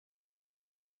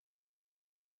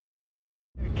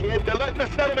kid. They're letting the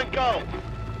settlement go.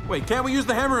 Wait, can't we use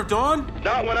the Hammer of Dawn?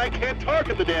 Not when I can't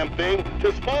target the damn thing.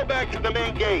 Just fall back to the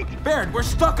main gate. Baird, we're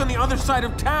stuck on the other side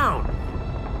of town.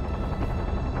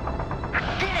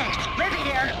 Phoenix, Lizzie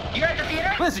here. You're at the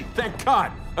theater? Lizzie, thank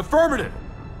God. Affirmative.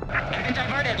 I've been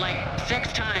diverted like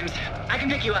 6 times. I can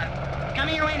pick you up.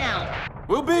 Coming your way now.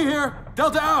 We'll be here.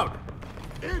 Delta out.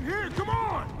 In here, come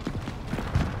on!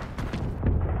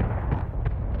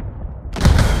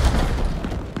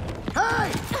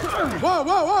 Hey!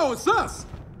 Whoa, it's us!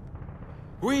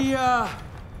 We,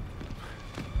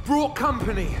 brought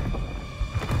company.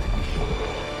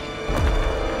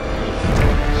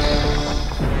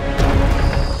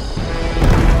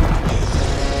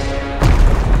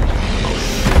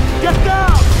 Get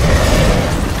down!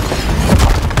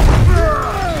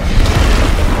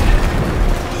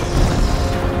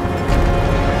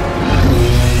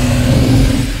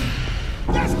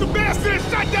 That's the bastard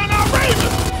that shot down our Raven!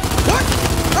 What?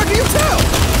 How can you tell?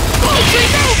 Oh, she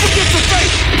knows for gets a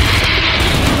face!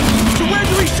 So where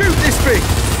do we shoot this thing?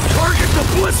 Target the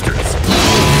blisters!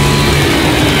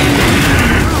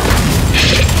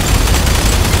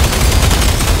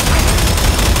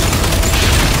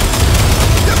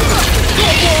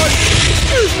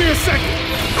 Excuse me a second.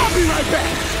 I'll be right back.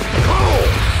 Cole,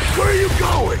 where are you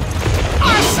going?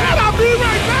 I said I'll be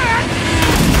right back!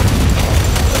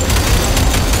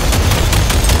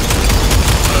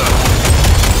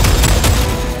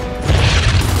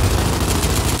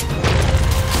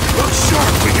 Look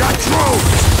sharp, we got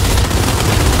drones!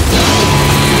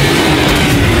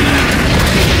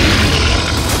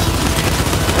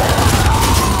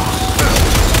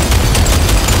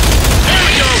 There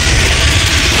we go!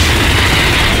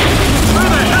 Where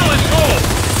the hell is Cole?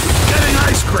 Getting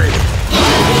ice cream!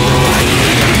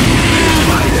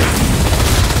 Fight it!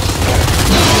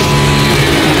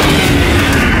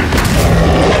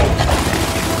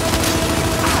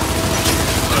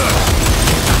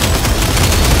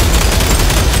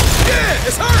 Yeah,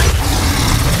 it's hurt!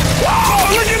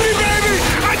 Whoa, look at me, baby!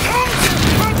 I told you!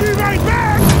 I'll be right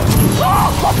back!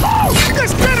 Oh,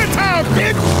 it's dinner time,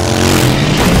 kid!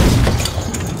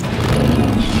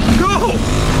 Go!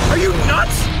 Are you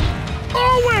nuts?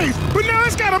 Always! But now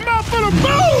it's got a mouthful of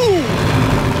boom!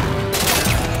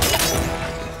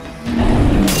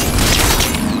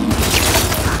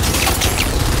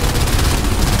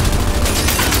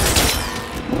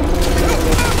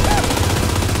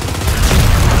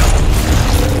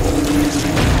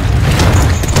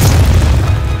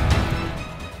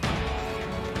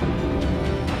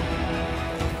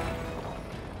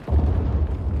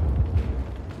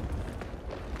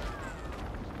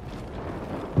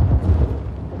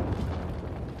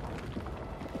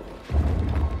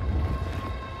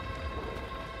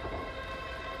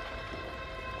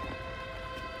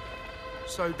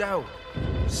 So, Del,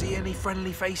 see any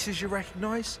friendly faces you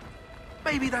recognize?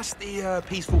 Maybe that's the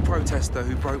peaceful protester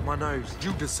who broke my nose.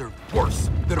 You deserve worse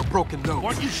than a broken nose.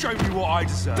 Why don't you show me what I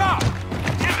deserve? Stop!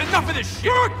 Enough of this shit!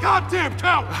 You're a goddamn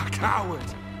coward! A coward!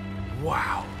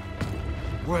 Wow.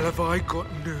 Well, have I got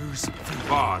news for you?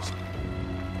 Pause.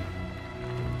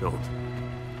 Don't.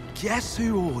 Guess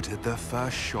who ordered the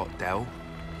first shot, Del?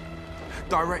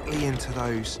 Directly into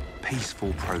those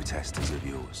peaceful protesters of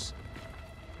yours.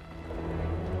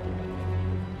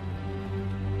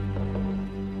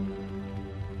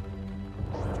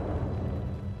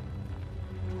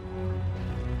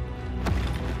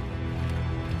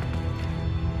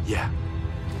 Yeah,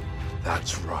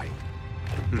 that's right.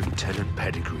 Lieutenant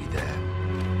Pedigree there.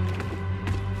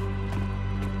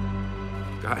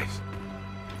 Guys.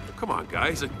 Come on,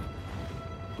 guys. Look,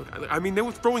 I mean, they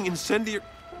were throwing incendiary...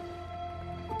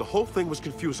 Look, the whole thing was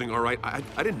confusing, all right? I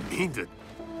didn't mean to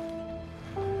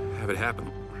have it happen.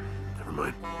 Never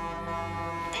mind.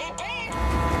 Beep, beep!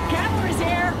 Cavalry's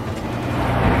here!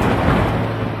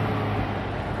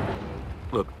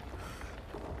 Look,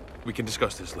 we can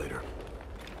discuss this later.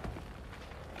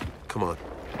 Come on.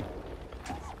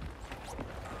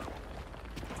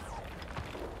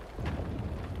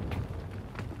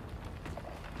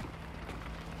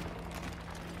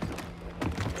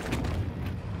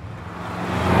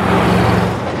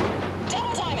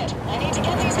 Double time it! I need to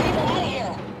get these people out of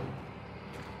here!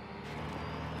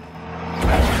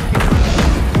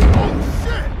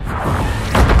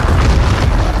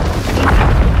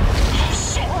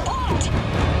 Shit, we're blocked!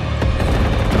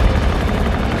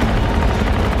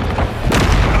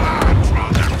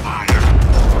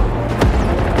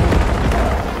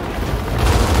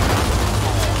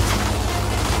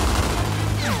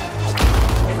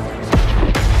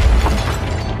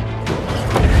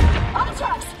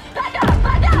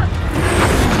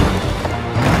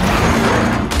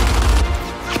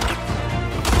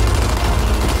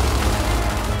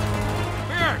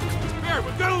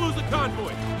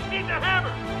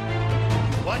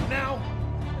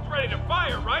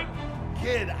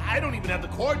 don't even have the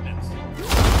coordinates.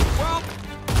 Well,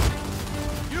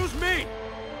 use me.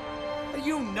 Are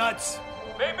you nuts?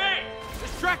 Maybe.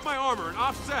 Just track my armor and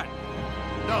offset.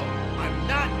 No, I'm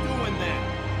not doing that.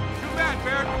 Too bad,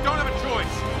 Barrett. We don't have a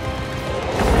choice.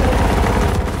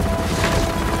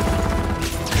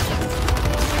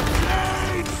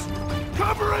 Grenades!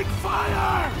 Covering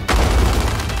fire!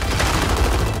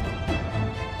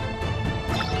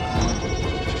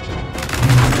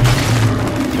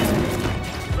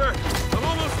 Barrett, I'm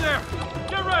almost there.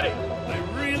 Get ready. I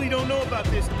really don't know about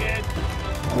this, kid.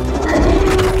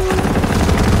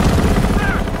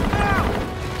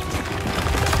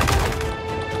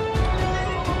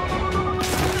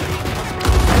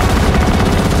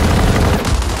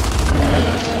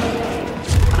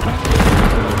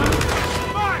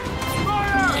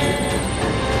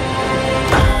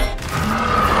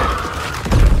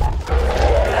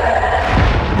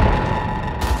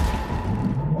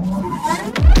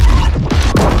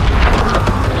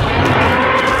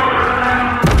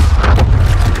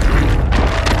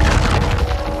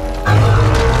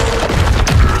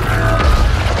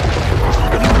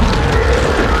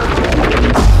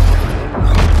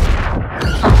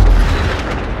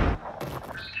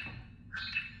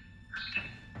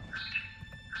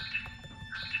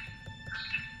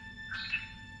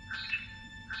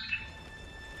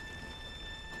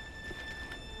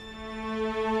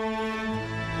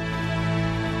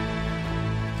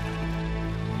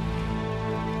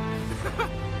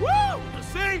 Woo!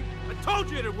 See? I told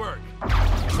you it'd work.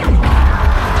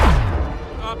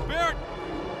 Barrett!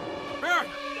 Barrett!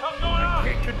 What the hell's going on?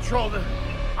 Can't control the...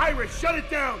 Iris, shut it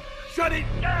down! Shut it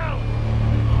down!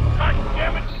 God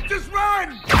damn it! Just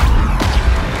run!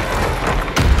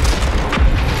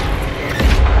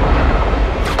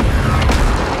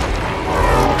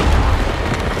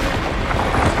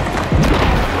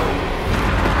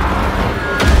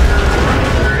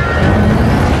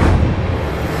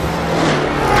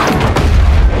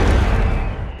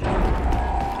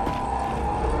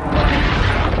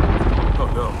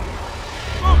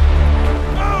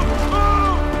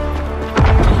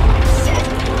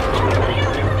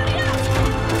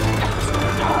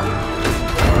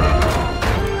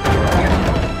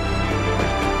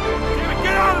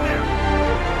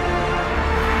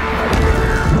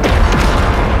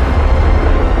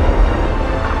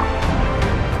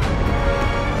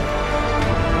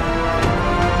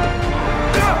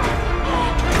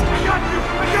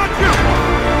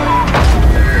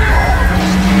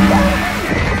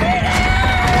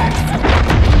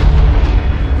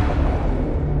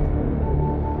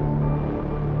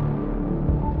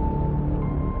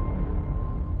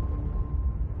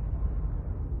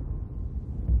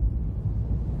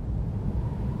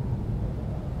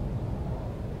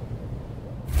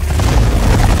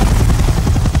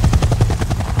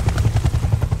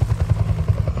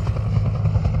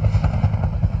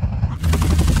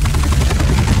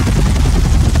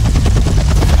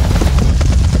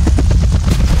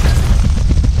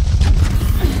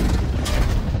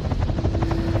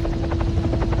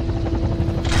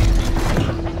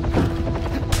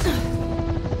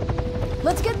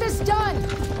 Let's get this done!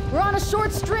 We're on a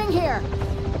short string here!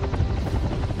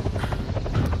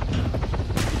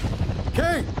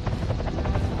 Kate!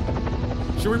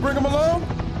 Should we bring him along?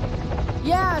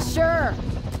 Yeah, sure.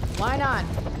 Why not?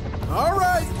 All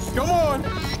right, come on.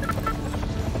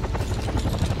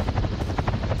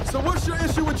 So what's your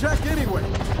issue with Jack anyway?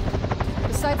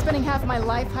 Besides spending half my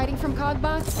life hiding from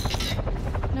Cogbots?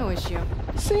 No issue.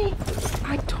 See?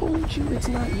 I told you it's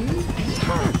not you, it's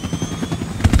her.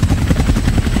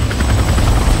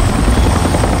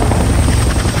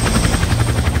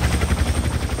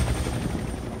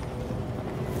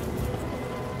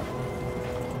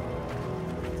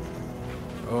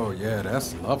 Oh yeah,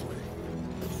 that's lovely.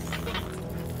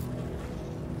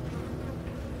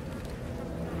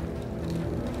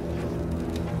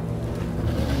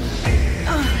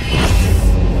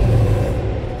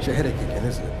 It's your headache again,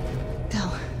 isn't it?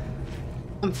 No,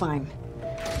 I'm fine.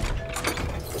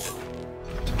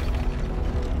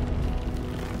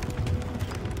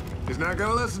 He's not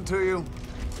gonna listen to you.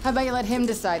 How about you let him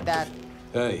decide that?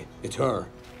 Hey, it's her.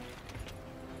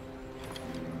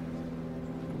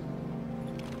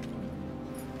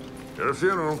 At a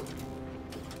funeral.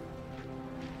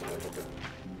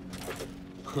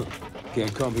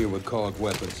 Can't come here with cog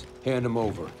weapons. Hand them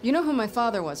over. You know who my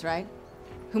father was, right?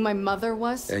 Who my mother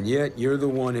was? And yet, you're the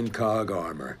one in cog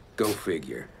armor. Go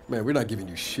figure. Man, we're not giving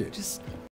you shit. Just